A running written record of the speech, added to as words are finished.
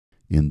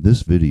In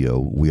this video,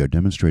 we are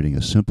demonstrating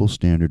a simple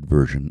standard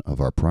version of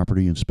our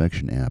property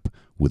inspection app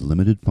with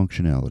limited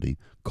functionality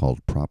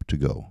called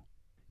Prop2Go.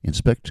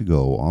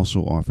 Inspect2Go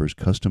also offers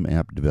custom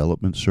app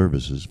development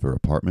services for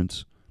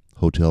apartments,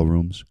 hotel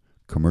rooms,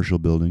 commercial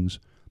buildings,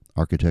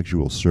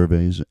 architectural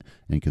surveys,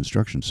 and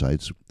construction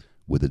sites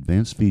with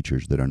advanced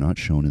features that are not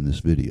shown in this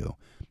video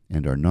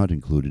and are not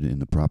included in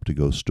the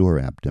Prop2Go store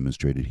app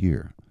demonstrated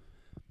here.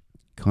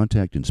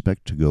 Contact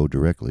Inspect2Go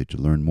directly to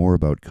learn more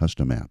about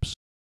custom apps.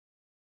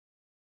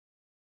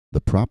 The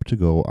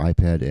Prop2Go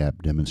iPad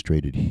app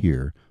demonstrated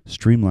here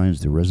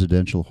streamlines the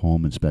residential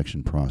home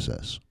inspection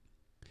process.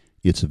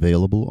 It's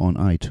available on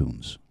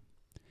iTunes.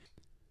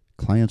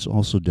 Clients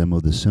also demo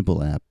the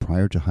simple app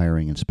prior to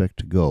hiring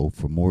Inspect2Go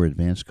for more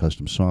advanced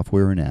custom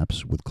software and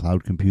apps with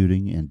cloud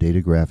computing and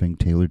data graphing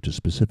tailored to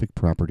specific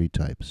property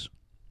types.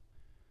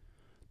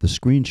 The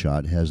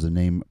screenshot has the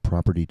name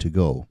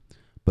Property2Go,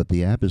 but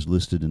the app is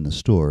listed in the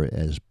store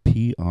as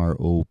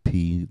PROP2GO,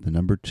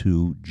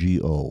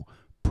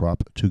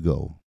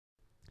 Prop2Go.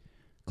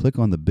 Click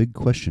on the big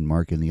question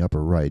mark in the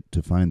upper right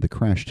to find the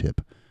crash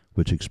tip,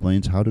 which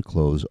explains how to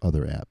close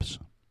other apps.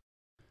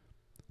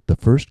 The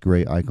first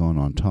gray icon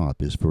on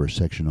top is for a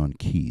section on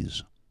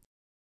keys.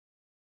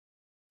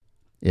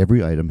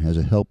 Every item has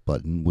a help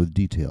button with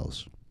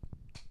details.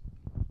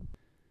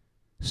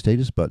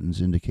 Status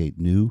buttons indicate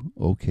new,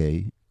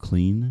 OK,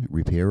 clean,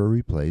 repair or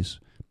replace,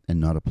 and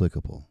not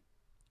applicable.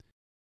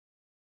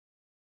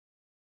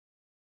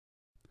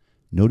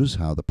 Notice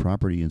how the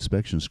property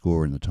inspection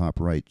score in the top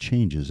right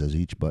changes as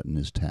each button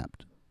is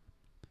tapped.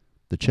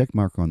 The check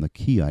mark on the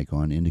key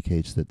icon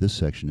indicates that this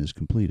section is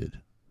completed.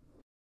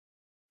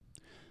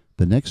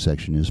 The next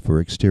section is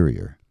for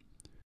exterior.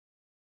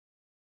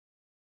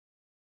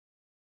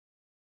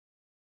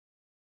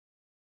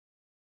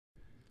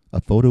 A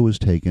photo is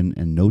taken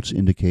and notes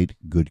indicate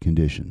good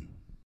condition.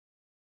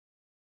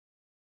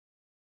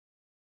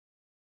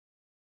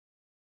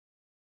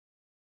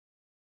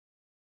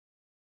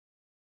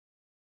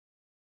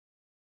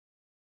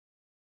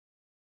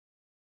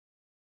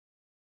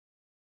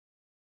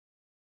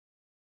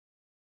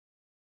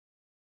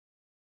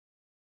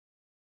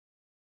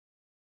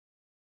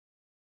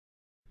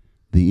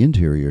 The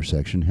interior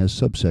section has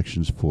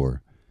subsections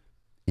for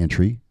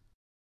entry,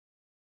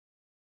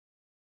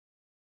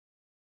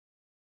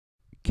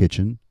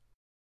 kitchen,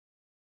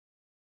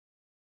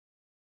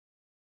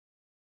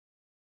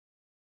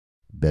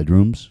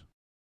 bedrooms,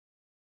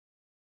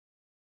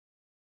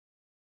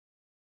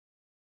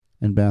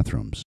 and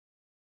bathrooms.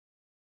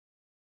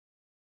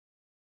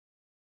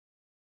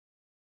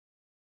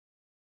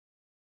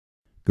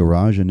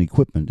 Garage and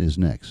equipment is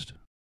next.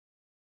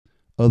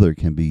 Other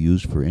can be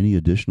used for any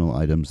additional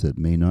items that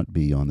may not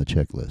be on the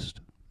checklist.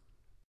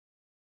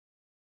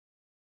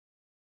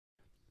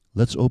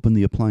 Let's open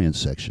the appliance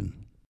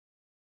section.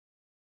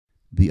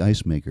 The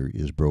ice maker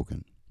is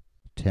broken.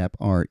 Tap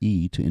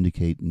RE to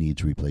indicate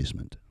needs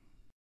replacement.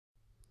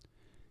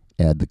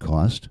 Add the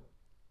cost.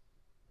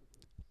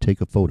 Take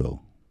a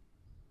photo.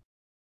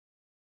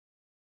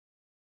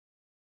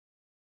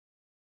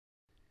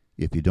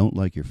 If you don't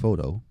like your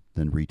photo,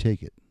 then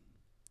retake it.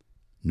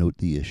 Note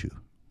the issue.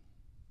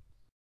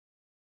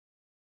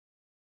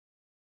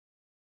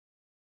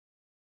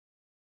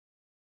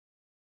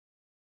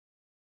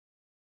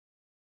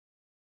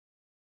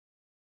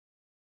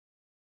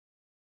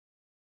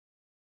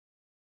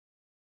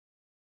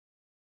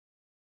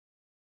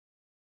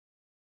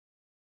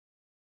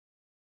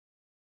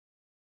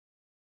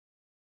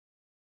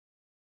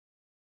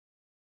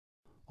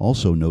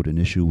 Also note an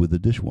issue with the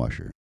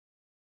dishwasher.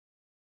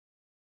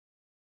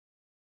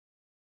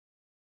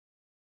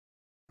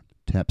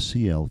 Tap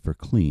CL for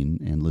clean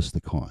and list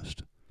the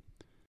cost.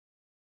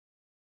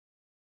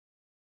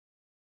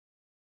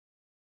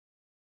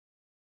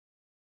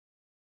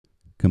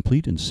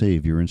 Complete and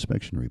save your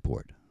inspection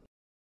report.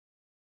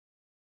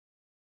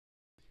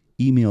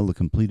 Email the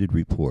completed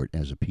report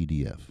as a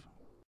PDF.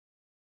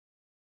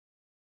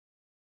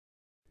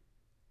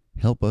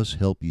 Help us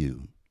help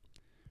you.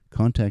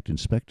 Contact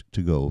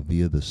Inspect2Go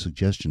via the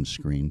suggestions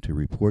screen to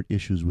report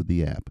issues with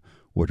the app,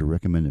 or to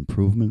recommend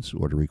improvements,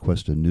 or to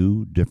request a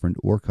new, different,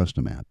 or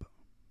custom app.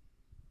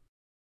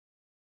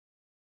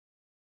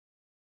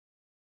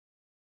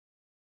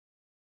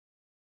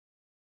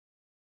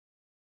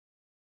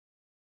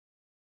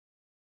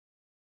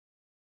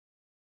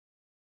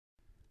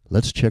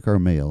 Let's check our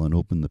mail and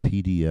open the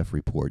PDF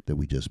report that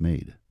we just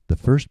made. The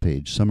first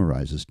page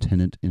summarizes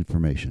tenant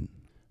information.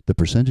 The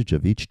percentage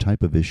of each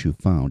type of issue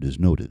found is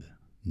noted.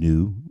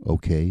 New,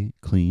 OK,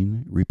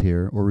 clean,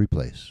 repair, or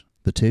replace.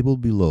 The table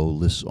below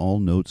lists all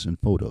notes and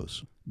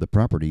photos. The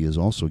property is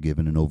also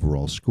given an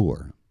overall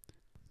score.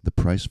 The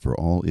price for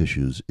all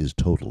issues is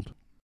totaled.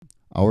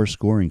 Our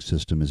scoring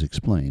system is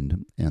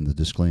explained, and the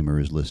disclaimer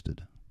is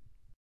listed.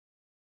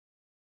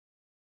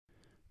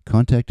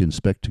 Contact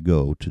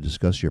Inspect2Go to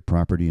discuss your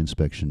property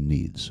inspection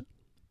needs.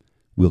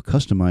 We'll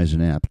customize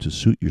an app to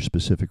suit your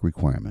specific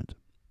requirement.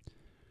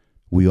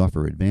 We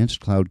offer advanced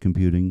cloud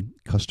computing,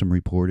 custom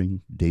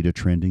reporting, data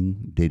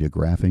trending, data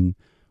graphing,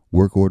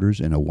 work orders,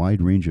 and a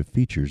wide range of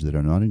features that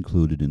are not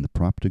included in the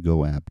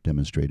Prop2Go app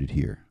demonstrated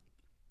here.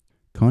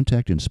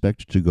 Contact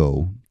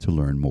Inspect2Go to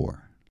learn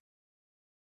more.